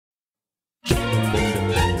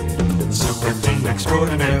celebrity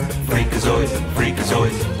extraordinaire. Freakazoid,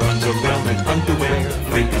 Freakazoid, runs around in underwear.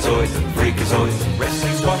 Freakazoid, Freakazoid,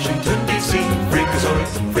 rescues Washington D.C. Freakazoid,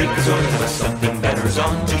 Freakazoid, has something better's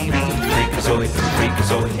on TV. Freakazoid,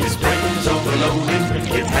 Freakazoid, his brain is overloaded.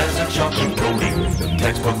 It has a shocking coding.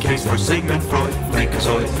 Textbook case for Sigmund Freud.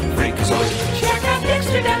 Freakazoid, Freakazoid. Check out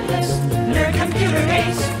Dexter doubtless, nerd computer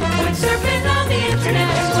ace. When surfing on the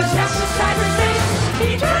internet, was zapped with cyberspace.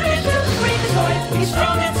 He turned into the Freakazoid. He's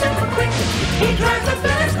strong and super quick. He drives a